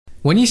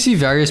When you see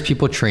various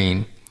people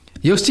train,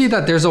 you'll see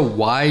that there's a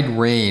wide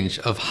range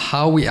of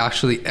how we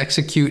actually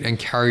execute and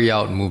carry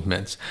out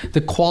movements,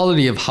 the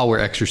quality of how we're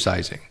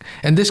exercising.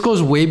 And this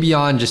goes way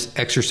beyond just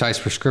exercise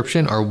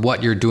prescription or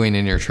what you're doing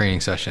in your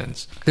training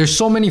sessions. There's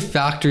so many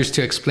factors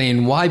to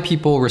explain why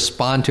people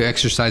respond to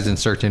exercise in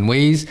certain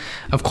ways.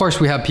 Of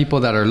course, we have people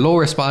that are low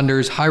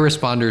responders, high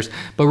responders,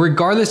 but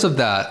regardless of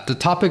that, the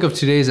topic of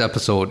today's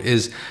episode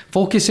is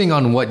focusing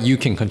on what you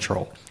can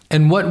control.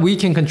 And what we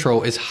can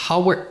control is how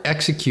we're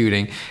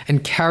executing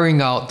and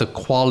carrying out the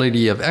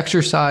quality of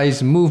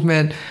exercise,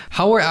 movement,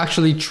 how we're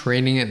actually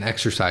training and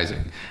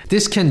exercising.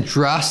 This can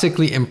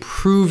drastically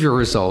improve your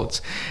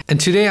results. And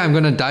today I'm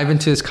going to dive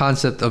into this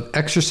concept of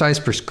exercise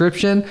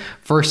prescription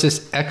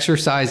versus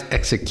exercise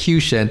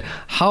execution.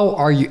 How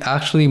are you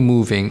actually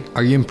moving?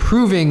 Are you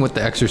improving with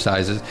the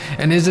exercises?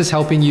 And is this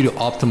helping you to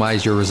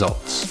optimize your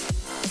results?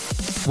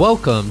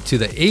 Welcome to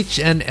the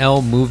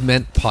HNL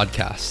Movement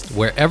Podcast,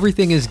 where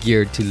everything is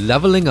geared to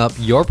leveling up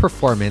your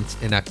performance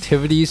in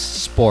activities,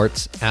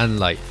 sports, and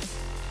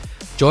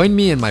life. Join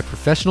me in my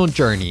professional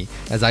journey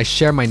as I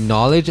share my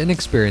knowledge and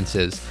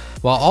experiences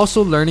while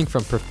also learning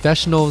from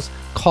professionals,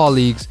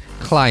 colleagues,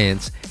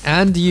 clients,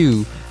 and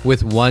you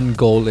with one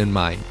goal in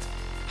mind: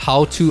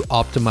 how to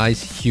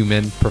optimize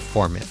human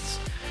performance.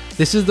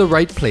 This is the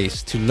right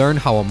place to learn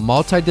how a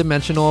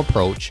multidimensional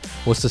approach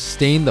will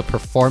sustain the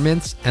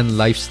performance and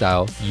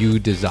lifestyle you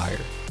desire.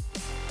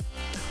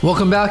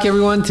 Welcome back,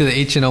 everyone, to the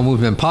HNL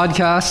Movement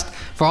Podcast.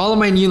 For all of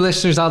my new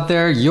listeners out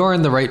there, you're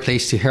in the right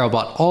place to hear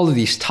about all of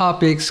these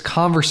topics,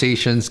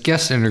 conversations,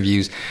 guest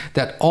interviews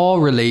that all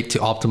relate to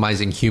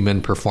optimizing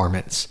human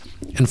performance.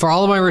 And for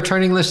all of my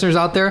returning listeners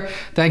out there,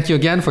 thank you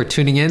again for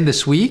tuning in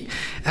this week.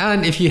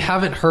 And if you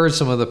haven't heard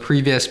some of the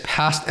previous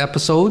past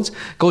episodes,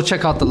 go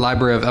check out the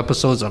library of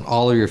episodes on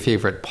all of your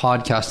favorite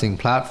podcasting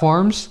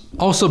platforms.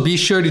 Also, be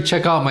sure to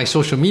check out my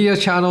social media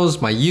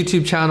channels, my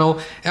YouTube channel,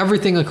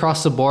 everything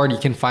across the board. You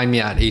can find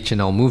me at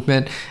HNL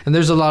Movement. And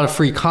there's a lot of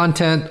free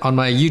content on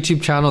my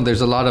YouTube channel.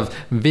 There's a lot of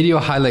video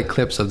highlight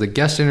clips of the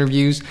guest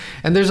interviews.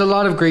 And there's a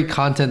lot of great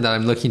content that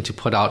I'm looking to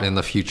put out in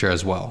the future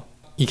as well.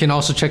 You can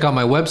also check out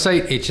my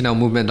website,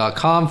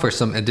 hnlmovement.com, for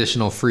some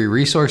additional free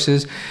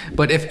resources.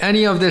 But if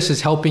any of this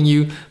is helping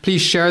you,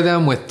 please share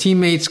them with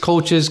teammates,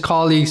 coaches,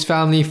 colleagues,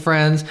 family,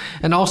 friends,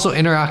 and also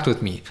interact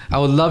with me. I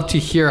would love to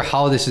hear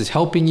how this is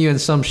helping you in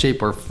some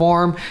shape or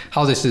form,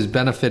 how this is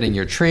benefiting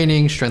your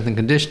training, strength and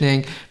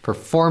conditioning,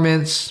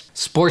 performance,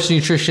 sports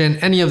nutrition,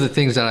 any of the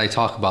things that I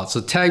talk about. So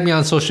tag me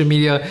on social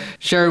media,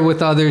 share it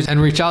with others,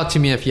 and reach out to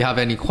me if you have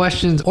any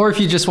questions, or if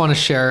you just want to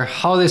share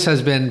how this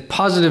has been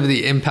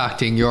positively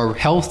impacting your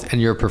health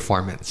and your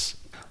performance.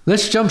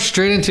 Let's jump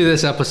straight into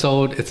this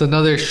episode. It's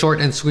another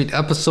short and sweet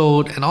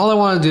episode, and all I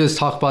want to do is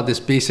talk about this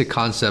basic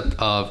concept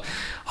of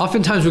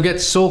oftentimes we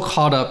get so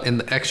caught up in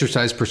the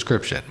exercise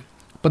prescription.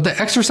 But the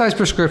exercise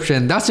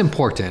prescription, that's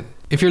important.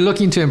 If you're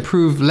looking to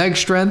improve leg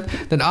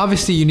strength, then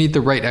obviously you need the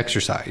right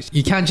exercise.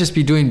 You can't just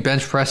be doing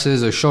bench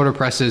presses or shoulder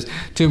presses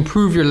to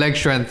improve your leg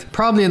strength,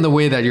 probably in the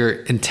way that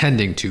you're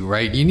intending to,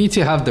 right? You need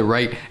to have the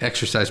right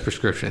exercise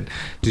prescription.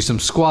 Do some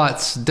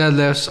squats,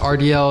 deadlifts,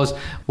 RDLs,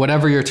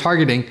 whatever you're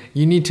targeting,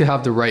 you need to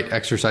have the right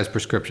exercise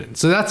prescription.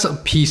 So that's a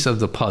piece of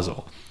the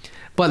puzzle.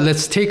 But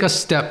let's take a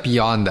step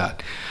beyond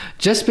that.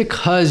 Just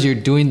because you're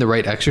doing the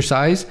right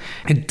exercise,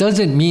 it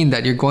doesn't mean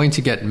that you're going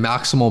to get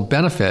maximal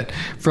benefit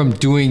from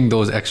doing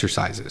those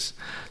exercises.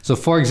 So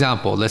for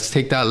example, let's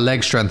take that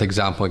leg strength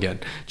example again.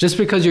 Just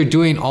because you're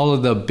doing all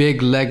of the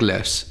big leg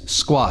lifts,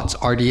 squats,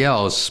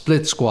 RDLs,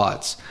 split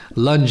squats,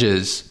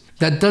 lunges,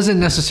 that doesn't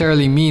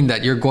necessarily mean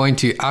that you're going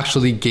to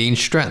actually gain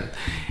strength.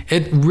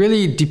 It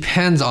really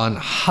depends on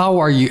how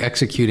are you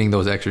executing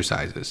those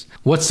exercises.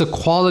 What's the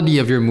quality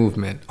of your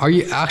movement? Are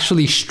you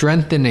actually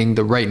strengthening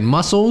the right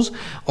muscles,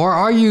 or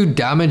are you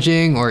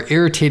damaging or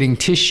irritating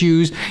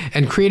tissues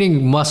and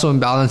creating muscle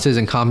imbalances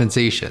and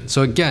compensation?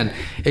 So again,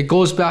 it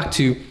goes back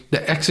to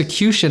the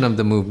execution of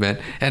the movement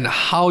and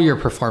how you're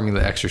performing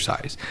the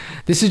exercise.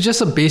 This is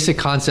just a basic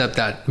concept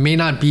that may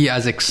not be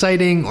as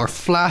exciting or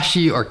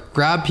flashy or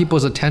grab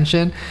people's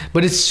attention,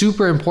 but it's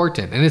super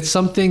important, and it's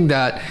something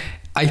that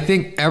I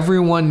think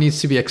everyone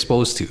needs to be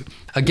exposed to.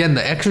 Again,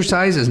 the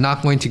exercise is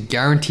not going to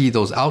guarantee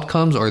those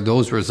outcomes or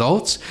those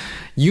results.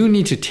 You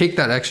need to take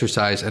that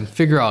exercise and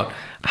figure out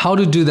how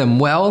to do them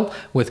well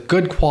with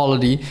good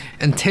quality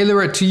and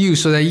tailor it to you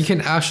so that you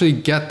can actually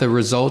get the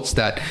results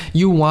that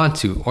you want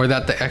to or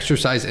that the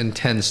exercise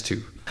intends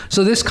to.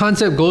 So this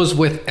concept goes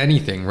with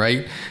anything,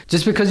 right?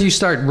 Just because you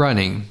start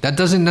running, that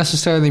doesn't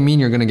necessarily mean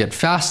you're going to get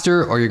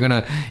faster or you're going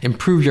to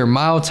improve your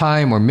mile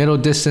time or middle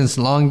distance,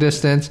 long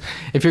distance.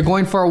 If you're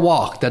going for a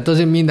walk, that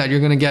doesn't mean that you're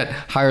going to get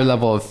higher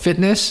level of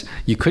fitness.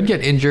 You could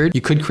get injured.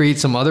 You could create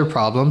some other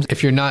problems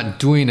if you're not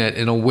doing it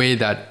in a way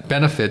that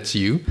benefits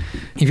you.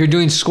 If you're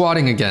doing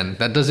squatting again,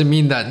 that doesn't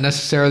mean that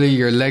necessarily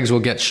your legs will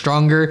get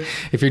stronger.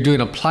 If you're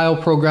doing a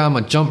plyo program,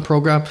 a jump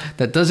program,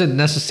 that doesn't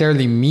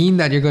necessarily mean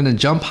that you're going to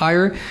jump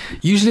higher.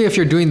 Usually Usually if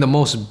you're doing the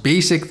most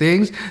basic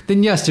things,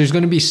 then yes, there's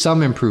going to be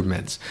some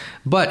improvements.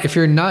 But if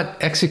you're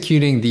not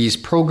executing these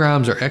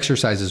programs or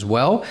exercises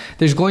well,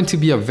 there's going to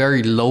be a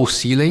very low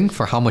ceiling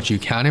for how much you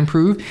can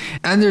improve.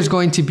 And there's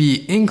going to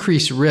be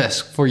increased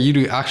risk for you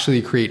to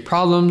actually create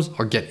problems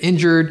or get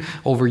injured,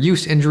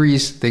 overuse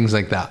injuries, things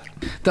like that.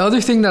 The other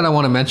thing that I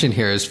want to mention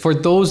here is for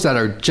those that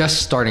are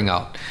just starting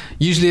out,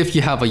 usually if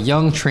you have a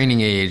young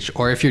training age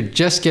or if you're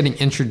just getting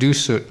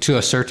introduced to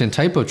a certain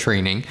type of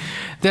training,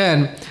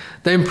 then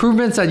the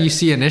improvements that you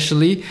see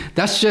initially,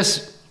 that's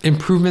just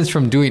improvements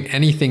from doing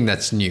anything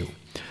that's new.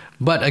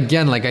 But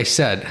again, like I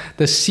said,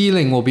 the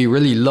ceiling will be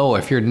really low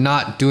if you're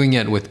not doing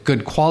it with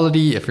good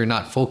quality, if you're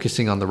not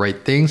focusing on the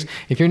right things,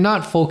 if you're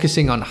not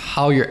focusing on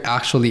how you're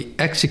actually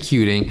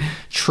executing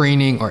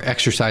training or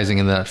exercising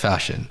in that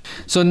fashion.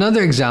 So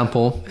another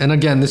example, and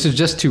again, this is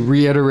just to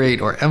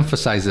reiterate or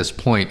emphasize this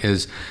point,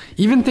 is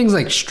even things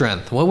like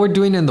strength, what we're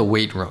doing in the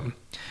weight room.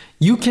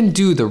 You can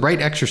do the right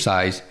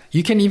exercise.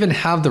 You can even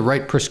have the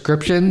right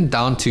prescription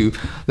down to,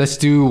 let's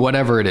do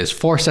whatever it is,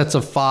 4 sets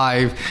of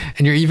 5,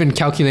 and you're even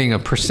calculating a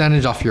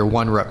percentage off your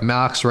 1 rep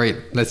max, right?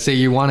 Let's say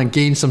you want to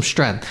gain some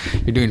strength.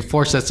 You're doing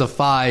 4 sets of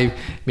 5,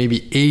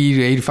 maybe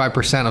 80 to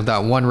 85% of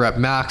that 1 rep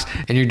max,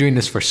 and you're doing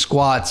this for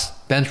squats,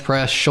 bench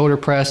press, shoulder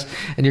press,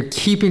 and you're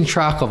keeping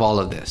track of all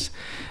of this.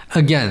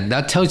 Again,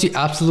 that tells you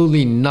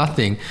absolutely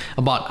nothing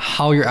about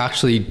how you're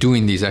actually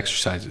doing these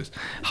exercises,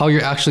 how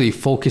you're actually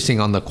focusing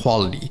on the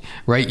quality,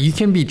 right? You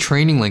can be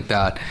training like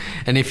that,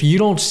 and if you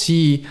don't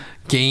see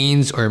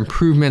gains or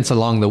improvements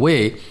along the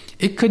way,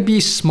 it could be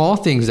small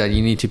things that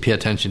you need to pay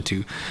attention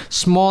to.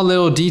 Small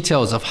little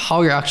details of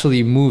how you're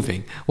actually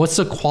moving. What's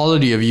the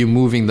quality of you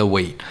moving the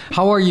weight?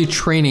 How are you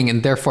training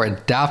and therefore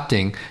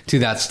adapting to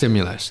that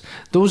stimulus?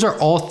 Those are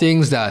all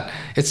things that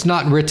it's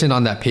not written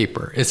on that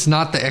paper. It's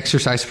not the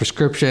exercise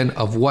prescription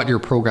of what your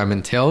program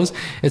entails.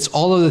 It's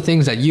all of the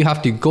things that you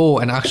have to go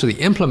and actually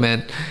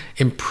implement,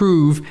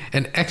 improve,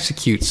 and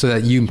execute so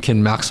that you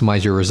can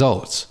maximize your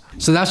results.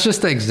 So that's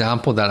just the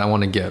example that I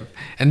want to give.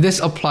 And this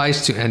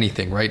applies to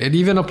anything, right? It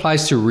even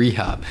applies to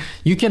rehab.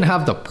 You can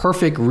have the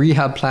perfect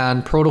rehab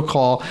plan,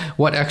 protocol,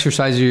 what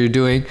exercises you're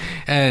doing,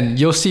 and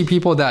you'll see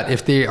people that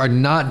if they are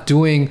not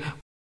doing...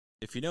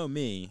 If you know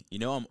me, you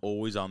know I'm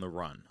always on the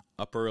run,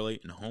 up early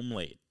and home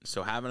late.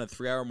 So having a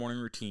 3-hour morning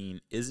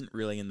routine isn't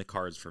really in the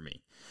cards for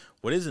me.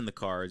 What is in the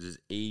cards is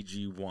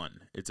AG1.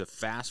 It's a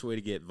fast way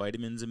to get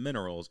vitamins and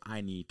minerals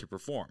I need to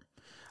perform.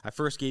 I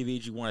first gave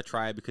AG1 a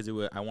try because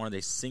I wanted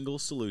a single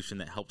solution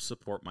that helps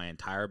support my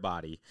entire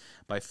body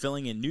by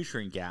filling in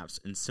nutrient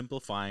gaps and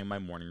simplifying my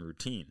morning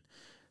routine.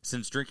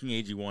 Since drinking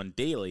AG1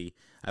 daily,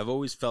 I've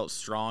always felt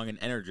strong and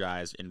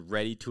energized and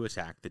ready to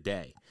attack the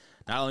day.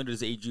 Not only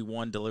does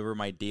AG1 deliver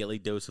my daily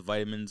dose of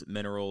vitamins,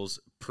 minerals,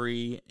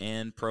 pre-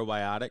 and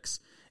probiotics,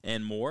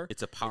 and more,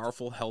 it's a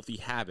powerful, healthy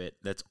habit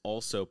that's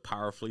also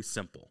powerfully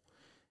simple.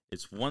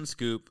 It's 1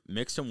 scoop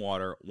mixed in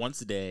water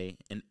once a day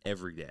and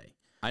every day.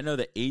 I know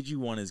that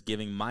AG1 is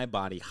giving my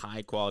body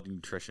high-quality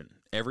nutrition.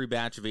 Every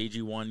batch of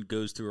AG1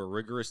 goes through a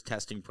rigorous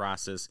testing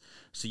process,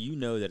 so you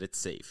know that it's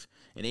safe.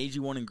 And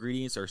AG1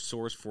 ingredients are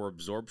sourced for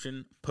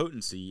absorption,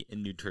 potency,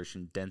 and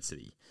nutrition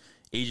density.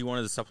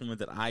 AG1 is a supplement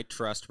that I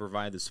trust to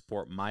provide the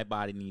support my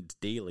body needs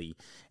daily,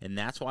 and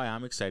that's why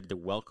I'm excited to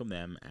welcome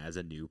them as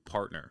a new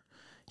partner.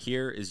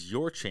 Here is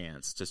your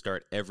chance to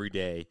start every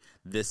day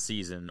this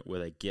season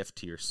with a gift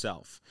to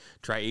yourself.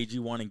 Try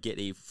AG1 and get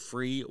a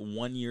free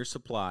 1-year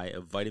supply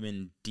of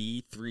vitamin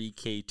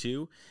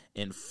D3K2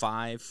 and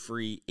 5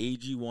 free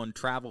AG1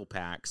 travel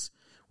packs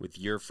with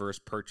your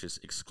first purchase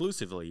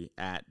exclusively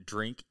at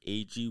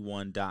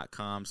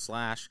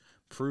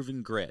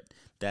drinkag1.com/provengrit.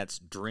 That's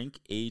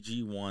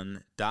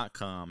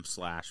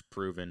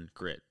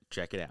drinkag1.com/provengrit.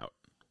 Check it out.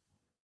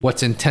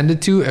 What's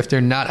intended to, if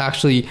they're not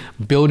actually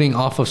building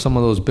off of some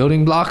of those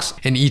building blocks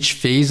in each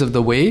phase of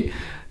the way,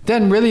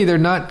 then really they're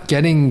not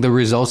getting the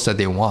results that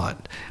they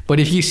want. But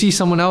if you see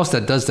someone else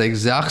that does the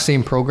exact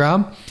same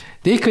program,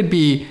 they could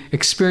be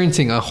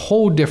experiencing a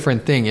whole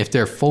different thing if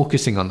they're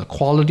focusing on the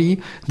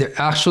quality, they're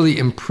actually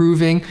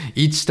improving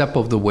each step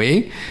of the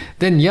way.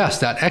 Then yes,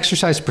 that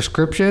exercise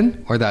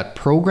prescription or that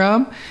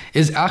program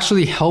is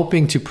actually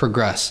helping to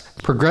progress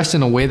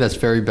in a way that's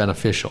very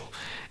beneficial.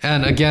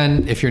 And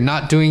again, if you're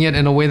not doing it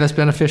in a way that's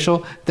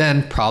beneficial,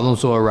 then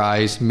problems will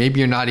arise.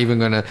 Maybe you're not even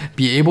going to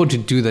be able to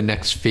do the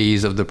next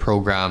phase of the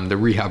program, the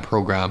rehab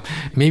program.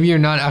 Maybe you're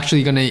not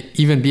actually going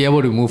to even be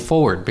able to move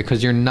forward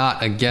because you're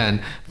not,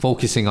 again,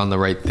 focusing on the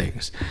right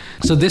things.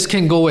 So this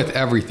can go with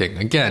everything.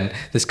 Again,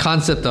 this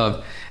concept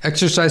of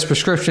exercise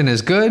prescription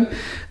is good.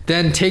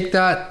 Then take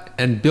that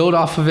and build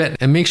off of it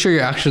and make sure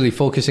you're actually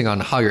focusing on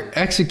how you're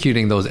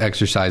executing those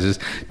exercises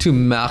to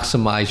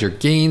maximize your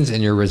gains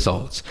and your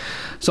results.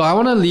 So I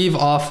want to leave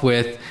off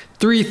with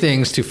 3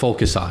 things to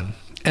focus on.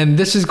 And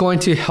this is going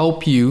to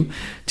help you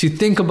to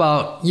think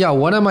about,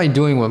 what am I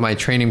doing with my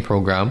training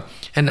program?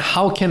 And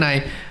how can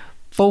I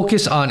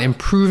focus on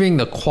improving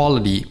the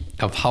quality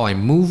of how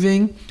I'm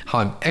moving, how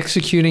I'm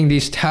executing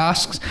these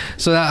tasks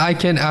so that I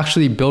can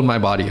actually build my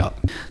body up.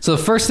 So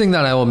the first thing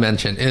that I will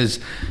mention is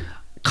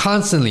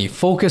Constantly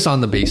focus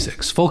on the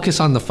basics, focus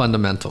on the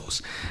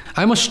fundamentals.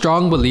 I'm a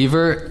strong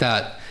believer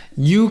that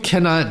you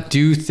cannot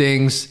do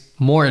things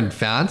more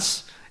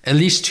advanced, at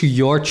least to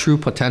your true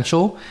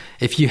potential,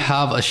 if you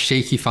have a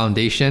shaky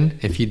foundation,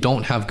 if you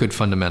don't have good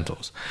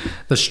fundamentals.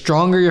 The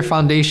stronger your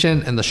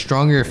foundation and the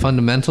stronger your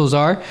fundamentals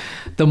are,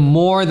 the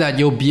more that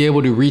you'll be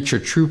able to reach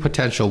your true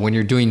potential when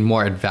you're doing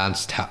more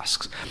advanced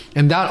tasks.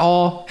 And that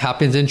all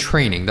happens in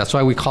training. That's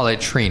why we call it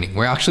training.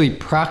 We're actually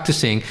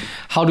practicing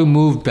how to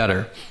move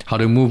better, how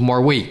to move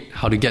more weight,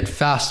 how to get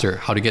faster,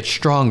 how to get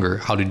stronger,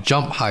 how to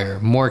jump higher,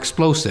 more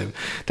explosive.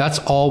 That's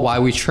all why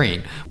we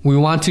train. We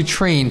want to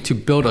train to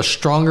build a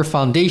stronger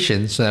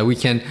foundation so that we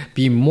can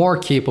be more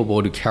capable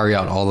to carry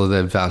out all of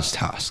the advanced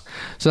tasks.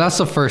 So that's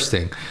the first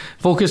thing.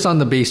 Focus on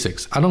the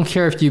basics. I don't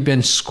care if you've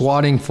been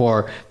squatting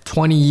for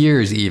 20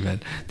 years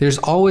even. There's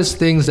always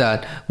things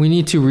that we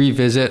need to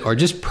revisit or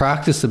just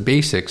practice the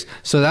basics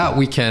so that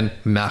we can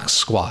max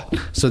squat,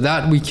 so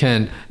that we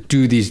can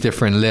do these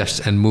different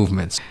lifts and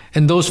movements.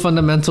 And those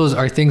fundamentals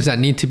are things that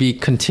need to be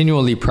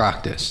continually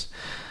practiced.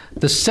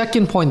 The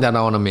second point that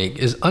I want to make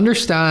is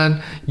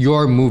understand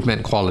your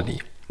movement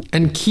quality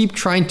and keep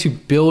trying to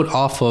build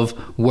off of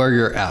where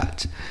you're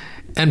at.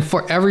 And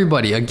for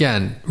everybody,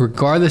 again,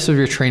 regardless of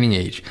your training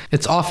age,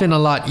 it's often a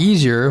lot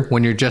easier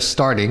when you're just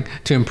starting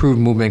to improve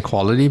movement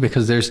quality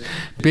because there's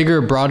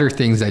bigger, broader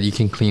things that you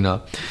can clean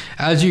up.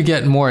 As you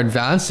get more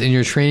advanced in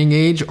your training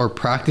age or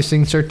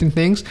practicing certain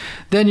things,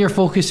 then you're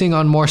focusing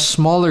on more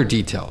smaller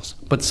details.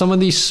 But some of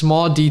these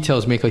small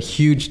details make a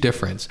huge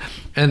difference.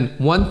 And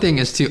one thing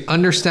is to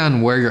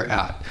understand where you're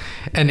at.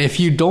 And if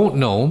you don't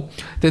know,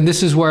 then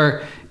this is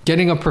where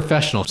getting a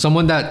professional,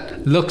 someone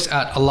that looks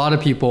at a lot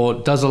of people,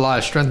 does a lot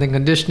of strength and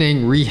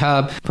conditioning,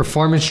 rehab,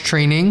 performance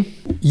training,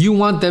 you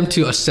want them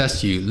to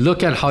assess you,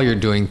 look at how you're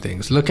doing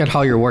things, look at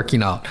how you're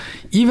working out.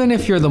 Even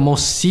if you're the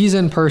most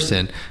seasoned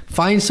person,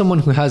 find someone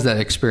who has that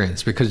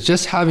experience, because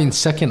just having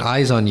second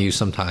eyes on you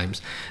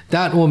sometimes,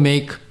 that will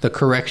make the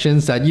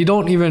corrections that you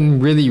don't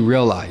even really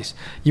realize.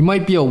 You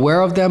might be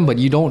aware of them, but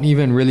you don't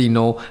even really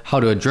know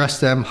how to address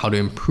them, how to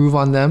improve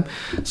on them.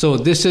 So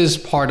this is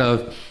part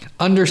of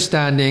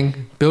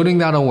understanding, building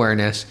that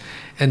awareness,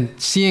 and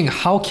seeing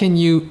how can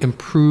you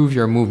improve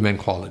your movement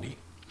quality.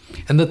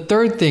 And the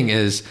third thing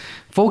is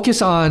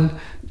focus on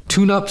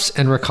tune-ups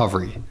and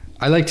recovery.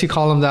 I like to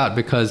call them that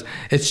because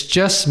it's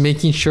just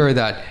making sure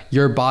that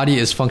your body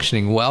is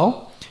functioning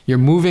well, you're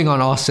moving on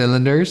all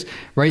cylinders,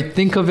 right?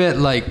 Think of it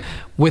like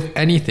with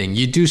anything,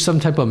 you do some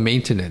type of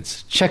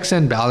maintenance, checks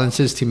and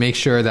balances to make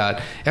sure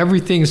that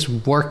everything's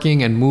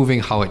working and moving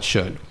how it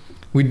should.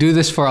 We do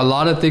this for a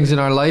lot of things in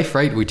our life,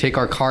 right? We take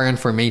our car in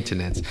for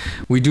maintenance.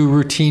 We do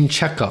routine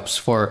checkups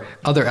for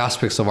other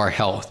aspects of our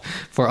health.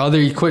 For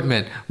other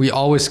equipment, we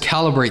always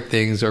calibrate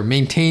things or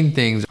maintain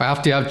things. We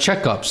have to have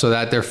checkups so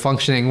that they're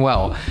functioning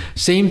well.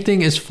 Same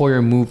thing is for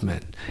your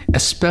movement,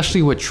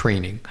 especially with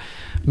training.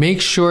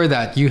 Make sure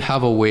that you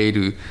have a way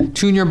to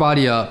tune your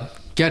body up,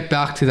 get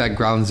back to that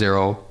ground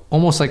zero,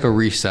 almost like a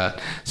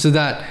reset, so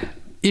that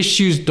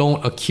issues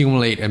don't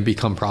accumulate and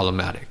become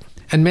problematic.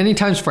 And many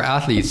times for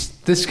athletes,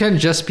 this can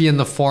just be in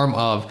the form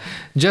of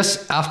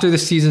just after the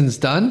season's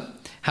done,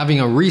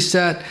 having a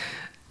reset,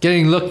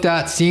 getting looked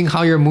at, seeing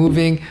how you're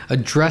moving,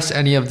 address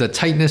any of the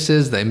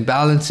tightnesses, the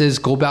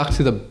imbalances, go back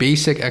to the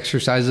basic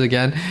exercises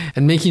again,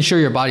 and making sure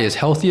your body is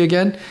healthy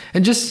again,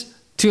 and just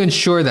to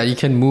ensure that you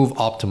can move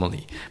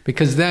optimally,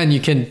 because then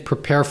you can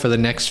prepare for the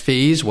next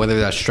phase, whether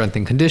that's strength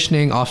and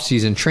conditioning,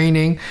 off-season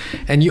training,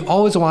 and you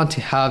always want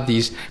to have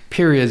these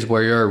periods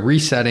where you're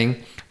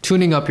resetting,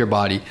 tuning up your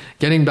body,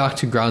 getting back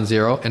to ground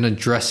zero, and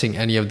addressing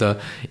any of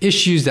the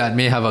issues that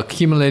may have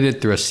accumulated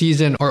through a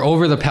season or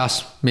over the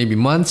past maybe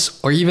months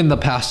or even the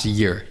past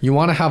year. You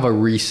want to have a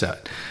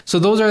reset. So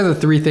those are the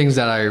three things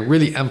that I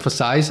really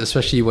emphasize,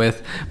 especially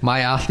with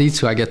my athletes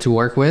who I get to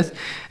work with.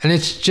 And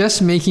it's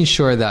just making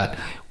sure that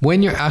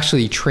when you're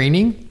actually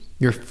training,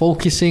 you're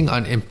focusing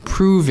on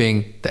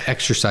improving the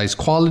exercise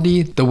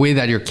quality, the way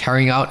that you're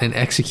carrying out and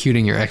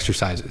executing your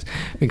exercises,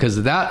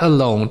 because that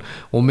alone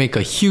will make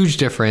a huge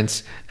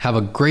difference, have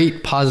a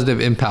great positive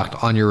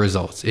impact on your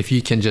results. If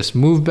you can just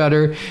move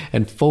better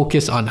and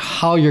focus on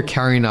how you're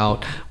carrying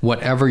out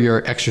whatever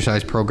your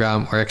exercise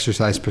program or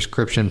exercise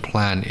prescription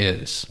plan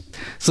is.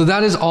 So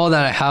that is all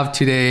that I have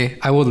today.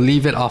 I will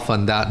leave it off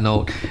on that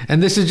note.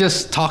 And this is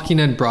just talking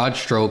in broad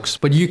strokes,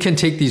 but you can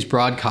take these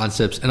broad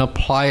concepts and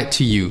apply it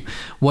to you.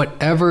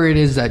 Whatever it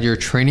is that you're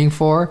training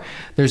for,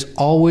 there's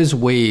always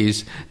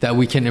ways that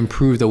we can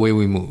improve the way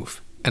we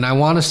move. And I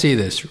want to say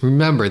this,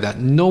 remember that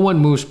no one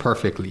moves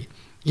perfectly.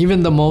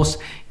 Even the most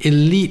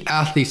elite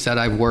athletes that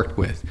I've worked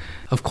with,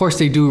 of course,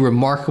 they do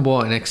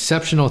remarkable and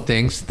exceptional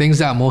things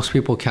that most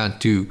people can't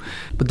do.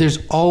 But there's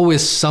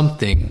always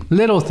something,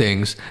 little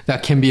things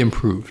that can be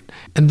improved.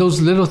 And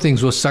those little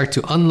things will start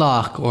to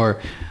unlock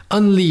or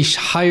unleash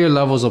higher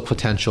levels of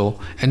potential.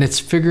 And it's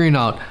figuring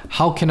out,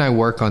 how can I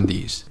work on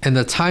these? And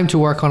the time to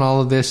work on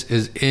all of this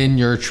is in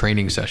your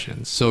training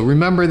sessions. So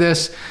remember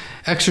this: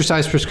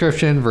 exercise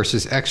prescription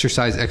versus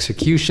exercise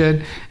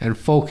execution, and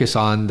focus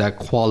on that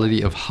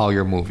quality of how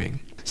you're moving.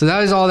 So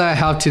that is all that I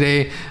have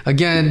today.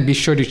 Again, be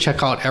sure to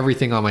check out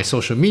everything on my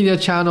social media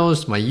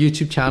channels, my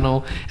YouTube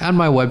channel, and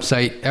my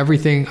website,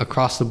 everything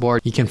across the board.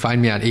 You can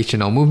find me at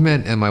HNO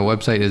Movement, and my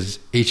website is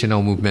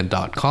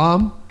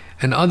hnomovement.com.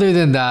 And other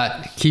than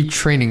that, keep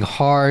training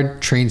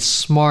hard, train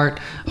smart,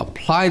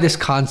 apply this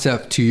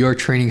concept to your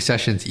training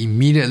sessions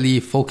immediately,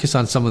 focus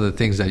on some of the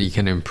things that you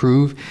can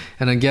improve.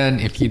 And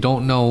again, if you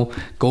don't know,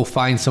 go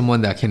find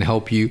someone that can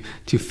help you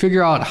to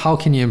figure out how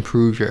can you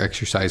improve your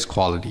exercise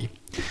quality.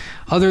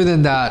 Other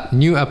than that,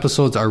 new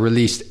episodes are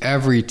released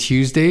every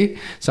Tuesday.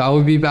 So I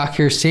will be back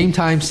here same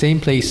time, same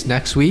place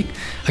next week.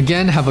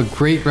 Again, have a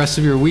great rest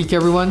of your week,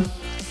 everyone.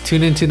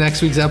 Tune into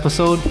next week's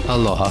episode.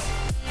 Aloha.